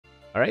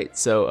Alright,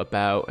 so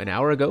about an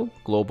hour ago,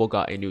 Global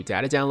got a new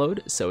data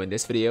download, so in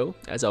this video,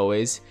 as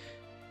always,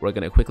 we're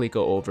going to quickly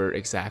go over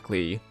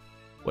exactly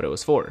what it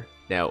was for.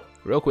 Now,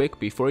 real quick,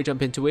 before we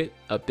jump into it,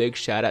 a big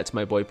shout out to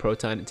my boy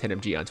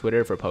Proton10mg on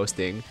Twitter for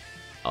posting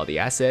all the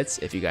assets.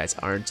 If you guys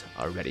aren't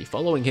already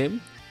following him,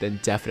 then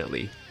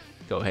definitely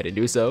go ahead and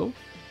do so.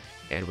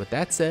 And with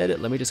that said,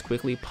 let me just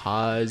quickly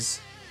pause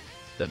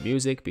the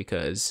music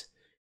because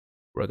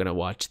we're going to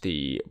watch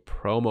the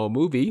promo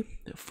movie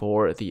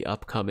for the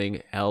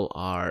upcoming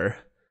LR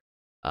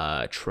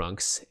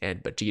Trunks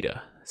and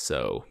Vegeta.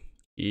 So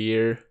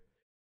here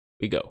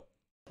we go.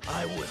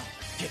 I will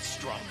get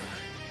stronger.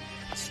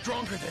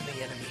 Stronger than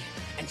the enemy,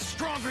 and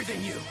stronger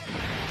than you.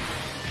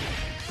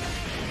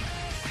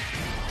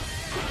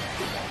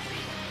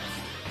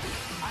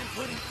 I'm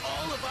putting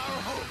all of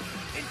our hope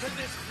into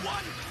this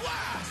one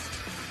blast!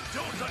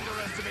 Don't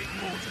underestimate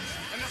Moses,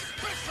 and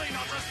especially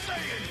not the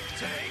Saiyan!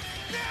 Take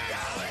this!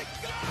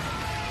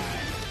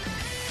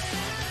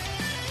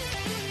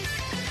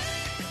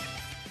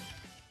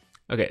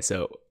 Okay,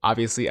 so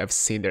obviously I've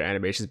seen their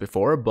animations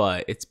before,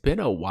 but it's been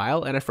a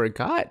while and I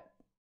forgot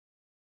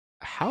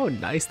how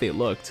nice they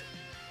looked.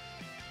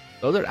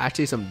 Those are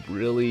actually some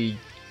really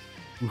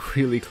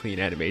clean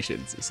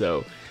animations.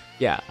 So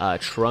yeah,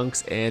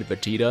 Trunks and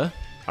Vegeta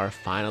are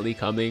finally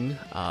coming.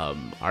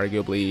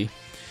 Arguably,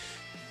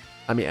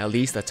 I mean, at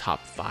least a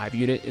top 5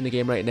 unit in the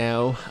game right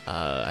now.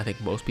 I think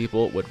most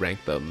people would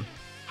rank them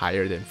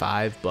higher than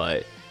 5,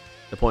 but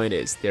the point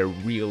is they're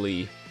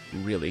really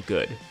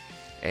good.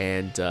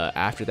 And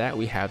after that,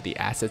 we have the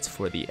assets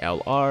for the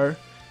LR.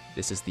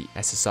 This is the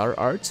SSR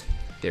art.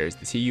 There's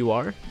the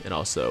TUR and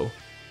also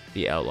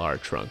the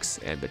LR Trunks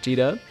and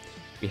Vegeta.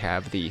 We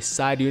have the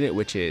side unit,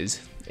 which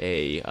is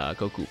a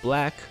Goku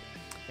Black,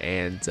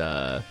 and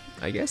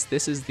I guess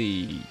this is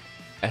the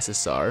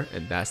SSR,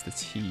 and that's the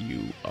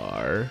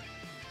TUR.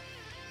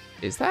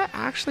 Is that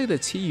actually the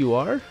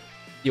TUR?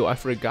 Yo, I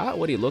forgot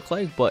what he looked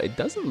like, but it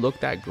doesn't look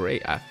that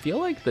great. I feel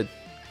like the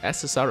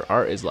SSR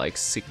art is like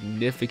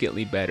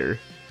significantly better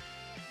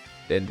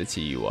than the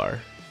TUR.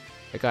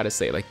 I gotta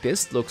say, like,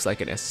 this looks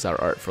like an SSR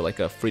art for like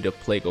a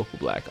free-to-play Goku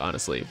Black,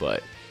 honestly,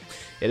 but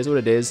it is what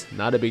it is,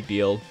 not a big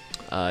deal.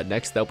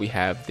 Next up, we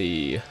have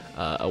the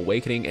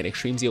Awakening and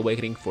Extreme Z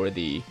Awakening for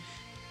the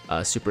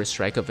Super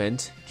Strike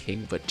event,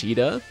 King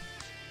Vegeta.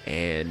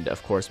 And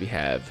of course, we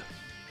have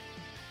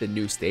the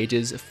new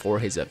stages for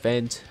his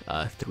event,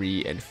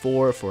 3 and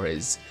 4 for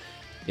his,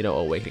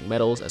 Awakening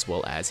medals, as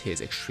well as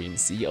his Extreme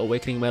Z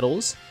Awakening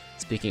medals.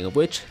 Speaking of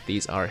which,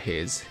 these are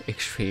his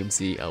Extreme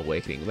Z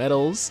Awakening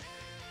medals.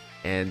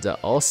 And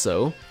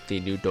also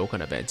the new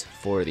Dokkan event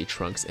for the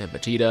Trunks and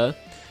Vegeta,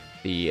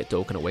 the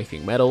Dokkan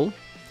Awakening medal,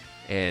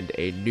 and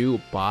a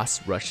new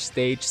boss rush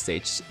stage,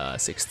 stage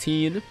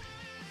 16,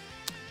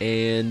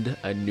 and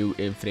a new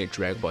Infinite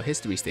Dragon Ball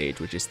History stage,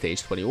 which is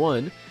stage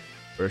 21,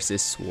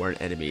 versus sworn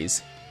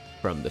enemies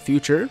from the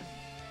future.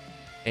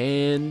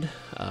 And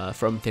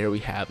from there we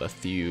have a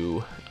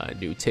few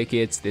new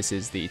tickets. This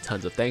is the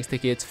Tons of Thanks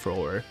tickets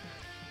for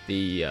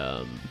the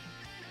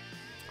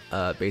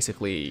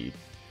basically,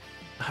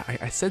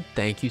 I said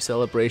thank you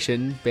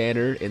celebration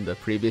banner in the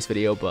previous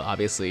video, but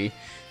obviously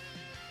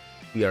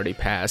we already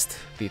passed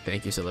the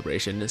thank you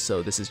celebration,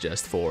 so this is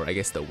just for, I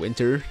guess, the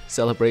winter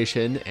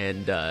celebration.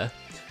 And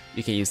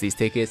you can use these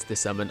tickets to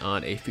summon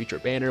on a future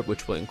banner,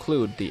 which will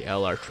include the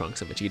LR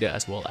Trunks and Vegeta,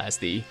 as well as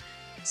the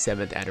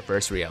 7th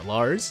anniversary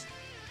LRs,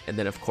 and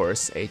then of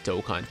course a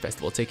Dokkan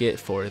festival ticket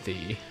for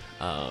the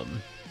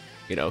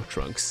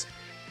Trunks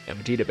and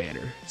Vegeta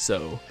banner.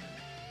 So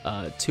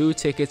 2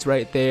 tickets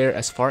right there.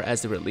 As far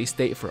as the release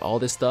date for all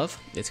this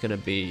stuff, it's gonna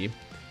be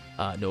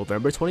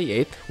November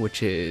 28th,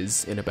 which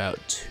is in about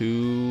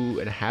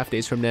 2.5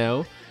 days from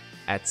now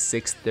at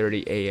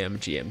 6:30 a.m.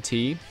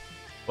 GMT.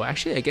 Well,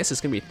 actually, I guess it's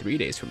gonna be 3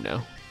 days from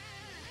now,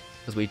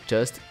 because we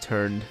just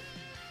turned,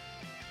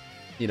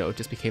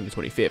 just became the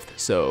 25th.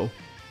 So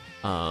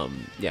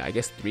yeah, I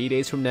guess 3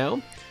 days from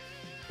now,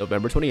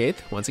 November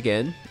 28th, once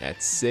again at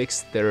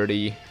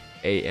 6:30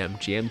 a.m.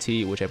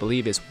 GMT, which I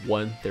believe is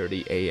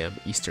 1:30 a.m.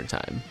 Eastern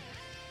time.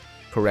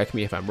 Correct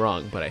me if I'm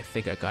wrong, but I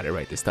think I got it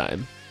right this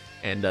time.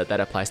 And that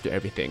applies to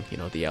everything,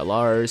 the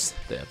LRs,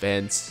 the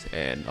events,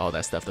 and all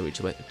that stuff that we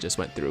just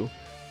went through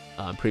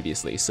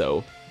previously.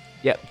 So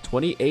yeah,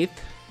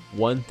 28th,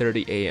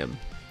 1:30 a.m.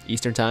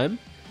 Eastern time.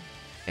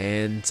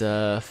 And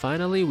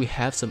finally, we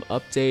have some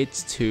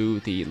updates to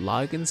the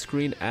login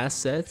screen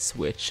assets,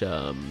 which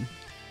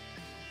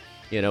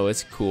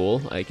it's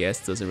cool. I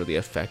guess doesn't really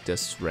affect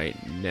us right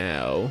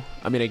now.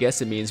 I mean, I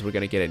guess it means we're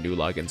gonna get a new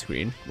login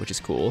screen, which is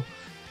cool.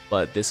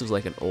 But this was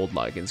like an old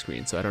login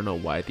screen, so I don't know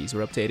why these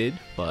were updated.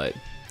 But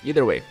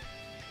either way,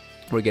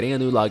 we're getting a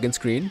new login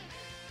screen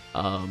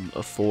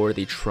for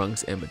the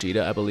Trunks and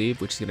Vegeta, I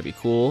believe, which is gonna be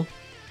cool.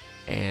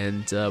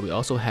 And we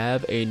also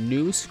have a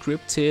new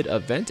scripted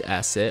event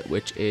asset,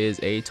 which is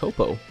a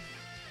Topo.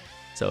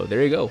 So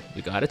there you go.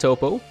 We got a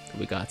Topo.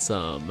 We got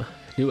some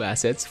new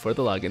assets for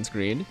the login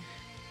screen.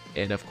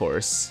 And of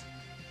course,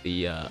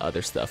 the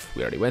other stuff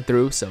we already went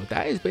through. So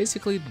that is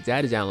basically the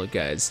data download,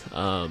 guys.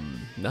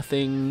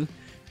 Nothing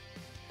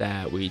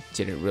that we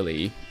didn't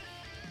really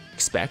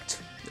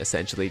expect.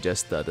 Essentially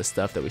just the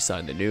stuff that we saw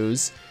in the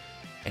news.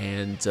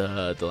 And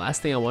the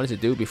last thing I wanted to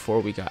do before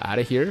we got out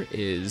of here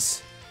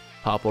is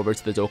pop over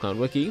to the Dokkan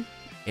Wiki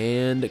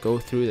and go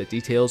through the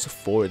details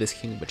for this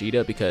King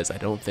Vegeta, because I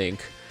don't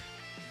think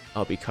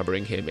I'll be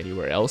covering him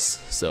anywhere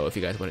else. So if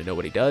you guys want to know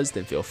what he does,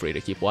 then feel free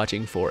to keep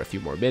watching for a few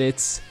more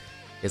minutes.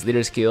 His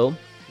leader skill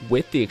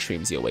with the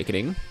Extreme Z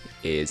Awakening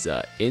is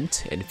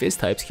Int and Fizz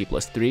types keep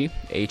 +3,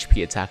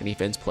 HP, attack, and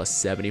defense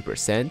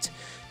 +70%.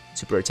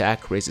 Super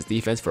attack raises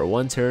defense for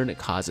 1 turn,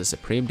 causes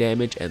supreme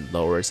damage, and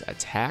lowers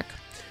attack.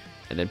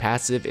 And then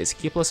passive is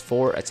Ki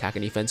 +4, attack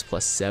and defense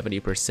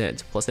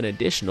 +70%, plus an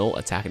additional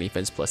attack and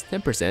defense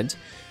 +10%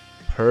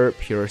 per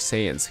Pure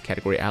Saiyans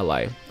category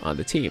ally on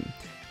the team,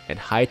 and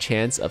high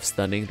chance of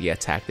stunning the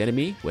attacked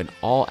enemy when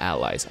all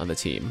allies on the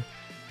team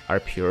are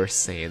Pure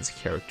Saiyans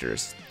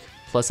characters,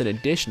 plus an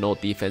additional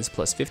defense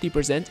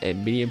 +50%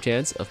 and medium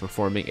chance of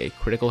performing a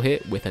critical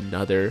hit with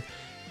another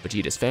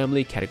Vegeta's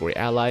family category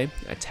ally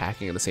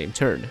attacking on the same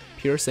turn.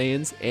 Pure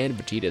Saiyans and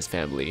Vegeta's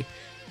family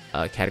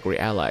category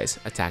allies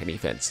attack and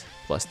defense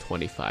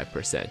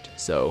 +25%.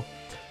 So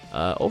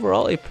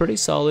overall a pretty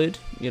solid,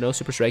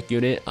 Super Strike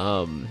unit.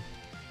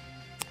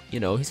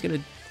 He's gonna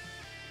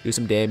do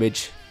some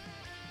damage,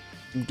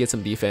 get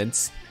some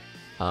defense.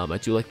 I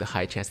do like the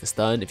high chance to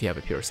stun if you have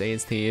a Pure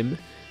Saiyans team,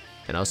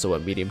 and also a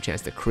medium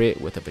chance to crit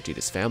with a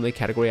Vegeta's family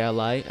category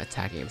ally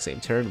attacking in the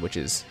same turn, which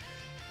is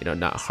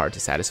not hard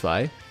to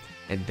satisfy.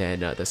 And then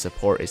the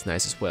support is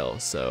nice as well.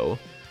 So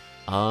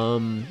I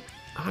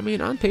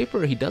mean, on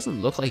paper he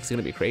doesn't look like he's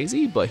gonna be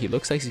crazy, but he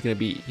looks like he's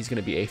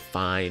gonna be a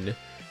fine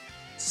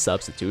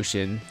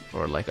substitution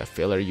or like a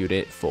filler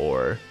unit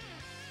for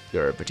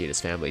your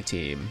Vegeta's family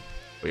team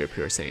or your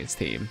Pure Saiyans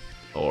team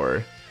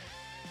or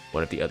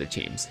one of the other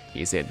teams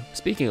he's in.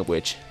 Speaking of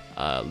which,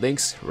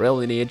 Link's Royal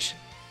Lineage,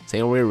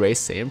 Saiyan Warrior Race,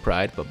 Saiyan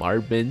Pride,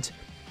 Bombardment,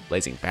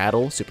 Blazing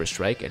Battle, Super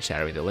Strike, and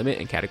Shattering the Limit,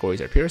 and categories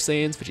are Pure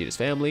Saiyans, Vegeta's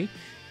family,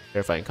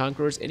 Terrifying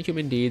Conquerors,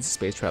 Inhuman Deeds,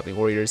 Space Traveling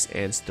Warriors,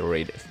 and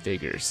Storied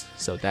Figures.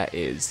 So that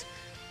is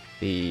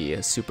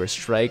the Super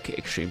Strike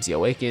Extreme Z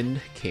Awakened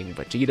King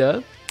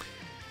Vegeta.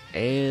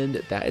 And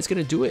that is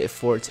going to do it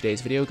for today's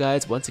video,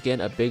 guys. Once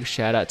again, a big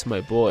shout out to my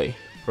boy,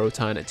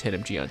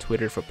 Proton10mg on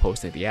Twitter for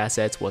posting the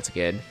assets. Once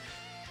again,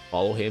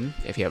 follow him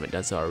if you haven't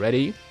done so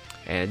already.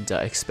 And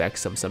expect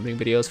some summoning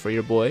videos for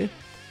your boy,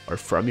 or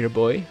from your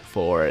boy,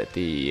 for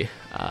the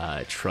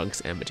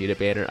Trunks and Vegeta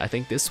banner. I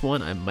think this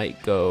one I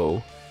might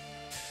go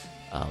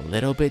a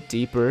little bit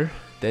deeper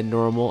than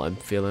normal. I'm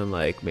feeling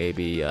like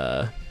maybe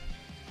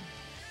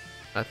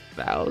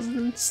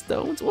 1,000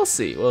 stones. We'll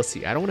see.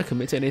 I don't want to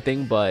commit to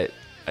anything, but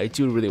I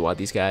do really want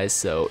these guys.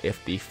 So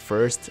if the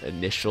first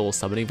initial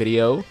summoning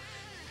video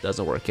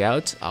doesn't work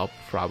out, I'll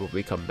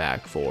probably come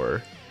back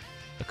for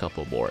a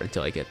couple more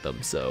until I get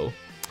them. So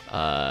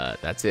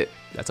that's it.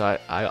 That's all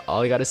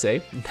I gotta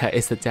say. That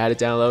is the data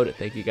download.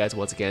 Thank you guys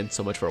once again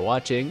so much for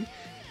watching.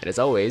 And as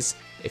always,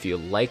 if you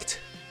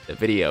liked the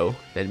video,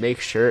 then make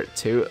sure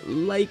to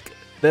like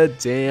the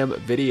damn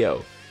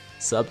video.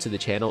 Sub to the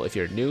channel if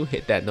you're new,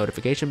 hit that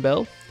notification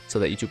bell so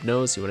that YouTube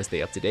knows you want to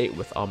stay up to date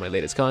with all my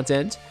latest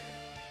content.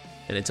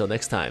 And until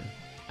next time,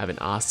 have an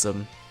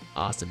awesome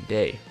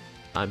day.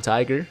 I'm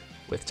Tiger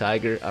with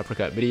Tiger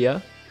Uppercut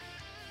Media,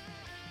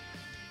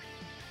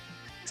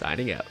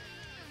 signing out.